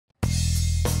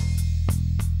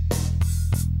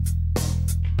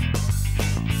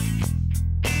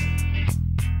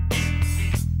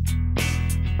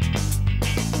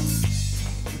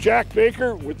Jack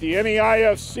Baker with the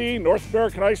NAIFC, North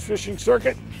American Ice Fishing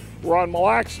Circuit. We're on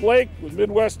Mille Lake with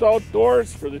Midwest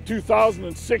Outdoors for the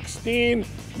 2016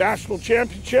 National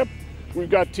Championship.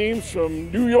 We've got teams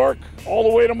from New York all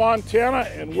the way to Montana,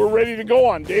 and we're ready to go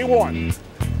on day one.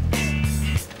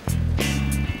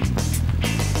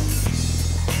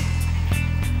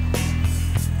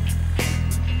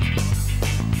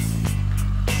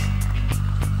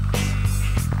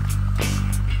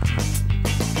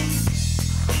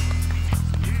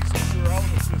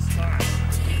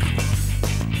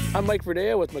 I'm Mike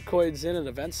Verdea with McCoy's Inn and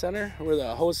Event Center. We're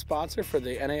the host sponsor for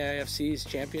the NAIFC's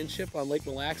championship on Lake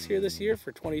Mille here this year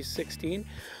for 2016.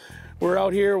 We're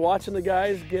out here watching the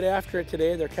guys get after it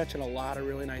today. They're catching a lot of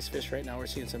really nice fish right now. We're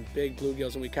seeing some big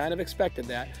bluegills, and we kind of expected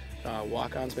that.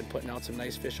 Walk-on's been putting out some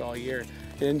nice fish all year.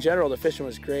 And in general, the fishing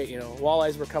was great. You know,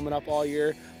 walleyes were coming up all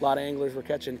year. A lot of anglers were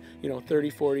catching, 30,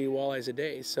 40 walleyes a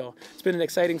day. So it's been an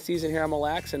exciting season here on Mille,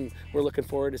 and we're looking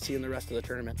forward to seeing the rest of the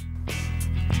tournament.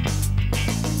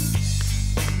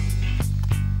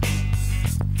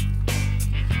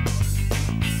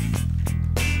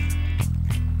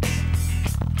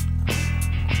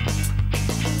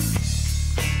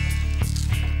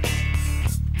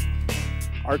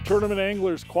 Our tournament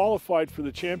anglers qualified for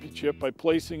the championship by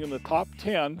placing in the top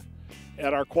 10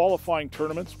 at our qualifying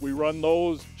tournaments. We run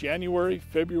those January,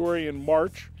 February, and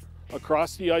March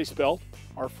across the ice belt.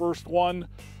 Our first one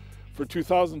for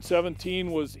 2017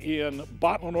 was in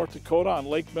Botno, North Dakota on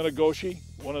Lake Minnegoshi,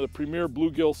 one of the premier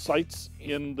bluegill sites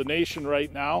in the nation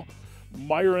right now.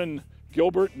 Myron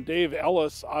Gilbert and Dave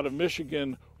Ellis out of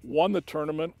Michigan won the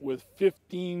tournament with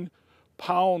 15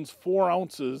 pounds, 4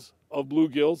 ounces of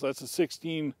bluegills. That's a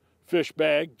 16 fish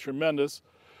bag, tremendous.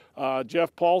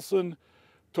 Jeff Paulson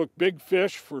took big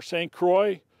fish for St.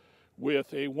 Croix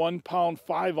with a 1 pound,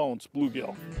 5 ounce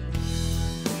bluegill.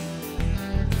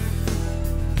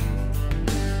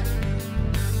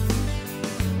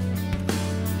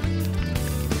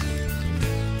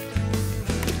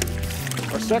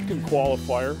 Our second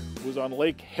qualifier was on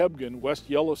Lake Hebgen, West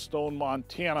Yellowstone,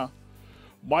 Montana.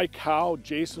 Mike Howe,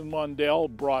 Jason Mundell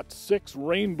brought 6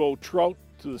 rainbow trout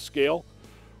to the scale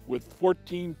with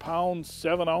 14 pounds,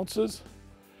 7 ounces.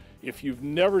 If you've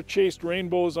never chased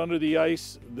rainbows under the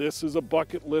ice, this is a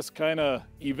bucket list kind of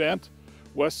event.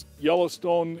 West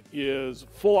Yellowstone is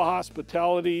full of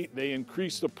hospitality. They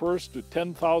increased the purse to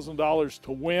 $10,000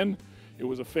 to win. It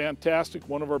was a fantastic,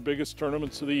 one of our biggest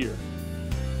tournaments of the year.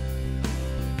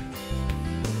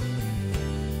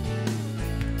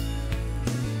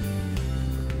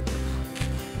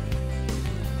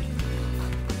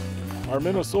 Our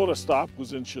Minnesota stop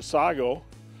was in Chisago.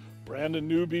 Brandon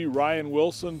Newby, Ryan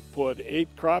Wilson put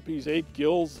 8 crappies, 8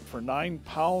 gills for 9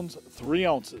 pounds, 3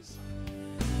 ounces.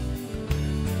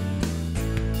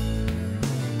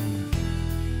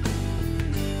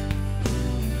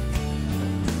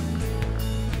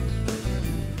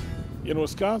 In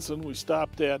Wisconsin, we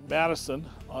stopped at Madison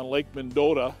on Lake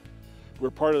Mendota. We're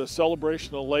part of the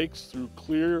Celebration of Lakes through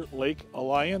Clear Lake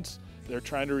Alliance. They're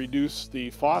trying to reduce the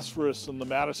phosphorus in the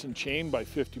Madison chain by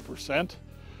 50%.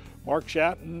 Mark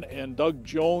Shatton and Doug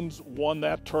Jones won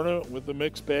that tournament with a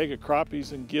mixed bag of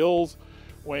crappies and gills,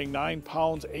 weighing 9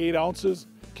 pounds, 8 ounces.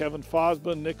 Kevin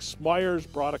Fosba, Nick Smyers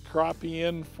brought a crappie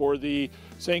in for the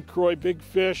St. Croix Big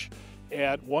Fish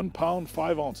at 1 pound,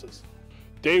 5 ounces.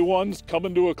 Day one's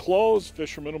coming to a close.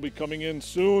 Fishermen will be coming in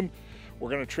soon. We're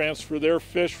going to transfer their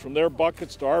fish from their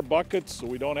buckets to our buckets so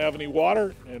we don't have any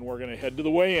water, and we're going to head to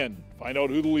the weigh-in, find out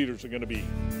who the leaders are going to be.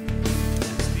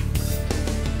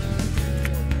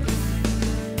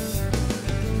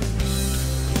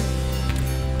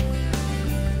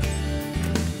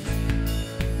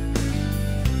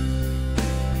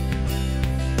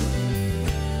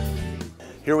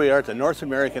 Here we are at the North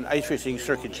American Ice Fishing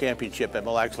Circuit Championship at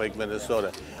Mille Lake,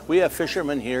 Minnesota. We have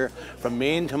fishermen here from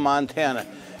Maine to Montana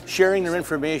sharing their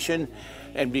information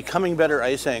and becoming better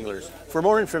ice anglers. For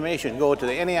more information, go to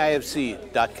the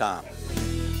NAIFC.com.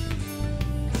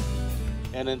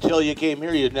 And until you came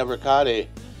here, you'd never caught a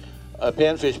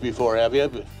panfish before, have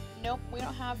you? Nope, we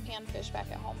don't have panfish back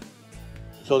at home.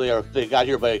 So they got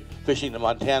here by fishing the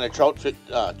Montana Trout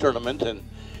Tournament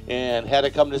and had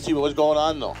to come to see what was going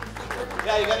on, though.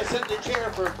 Yeah, you got to sit in the chair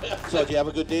for. So, did you have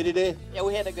a good day today? Yeah,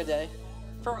 we had a good day.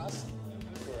 For us.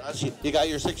 For us, you got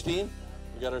your 16?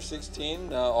 We got our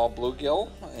 16, all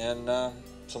bluegill, and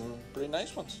some pretty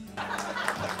nice ones.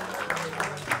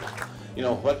 You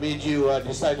know, what made you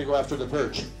decide to go after the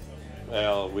perch?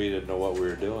 Well, we didn't know what we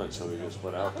were doing, so we just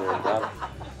went out there and got them.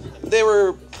 They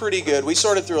were pretty good. We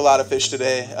sorted through a lot of fish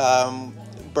today.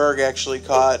 Berg actually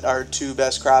caught our 2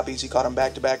 best crappies. He caught them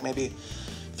back to back maybe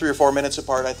 3 or 4 minutes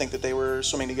apart. I think that they were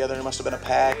swimming together. It must have been a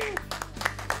pack.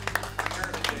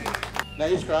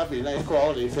 Nice crappie, nice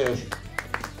quality fish.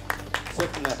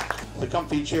 Sit in the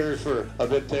comfy chairs for a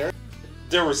bit there.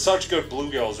 There were such good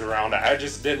bluegills around. I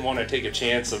just didn't want to take a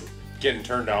chance of getting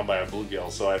turned down by a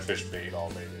bluegill, so I fished bait all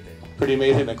day today. Pretty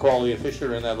amazing the quality of fish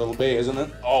are in that little bay, isn't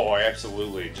it? Oh,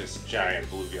 absolutely. Just giant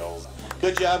bluegills.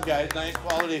 Good job, guys. Nice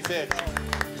quality fish.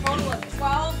 Total of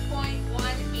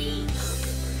 12.18.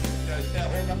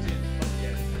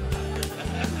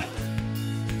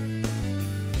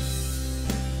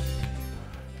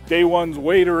 Day one's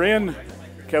weight are in.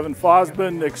 Kevin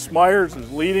Fosman, Nick Smyers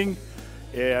is leading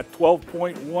at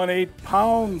 12.18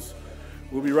 pounds.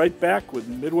 We'll be right back with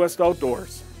Midwest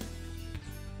Outdoors.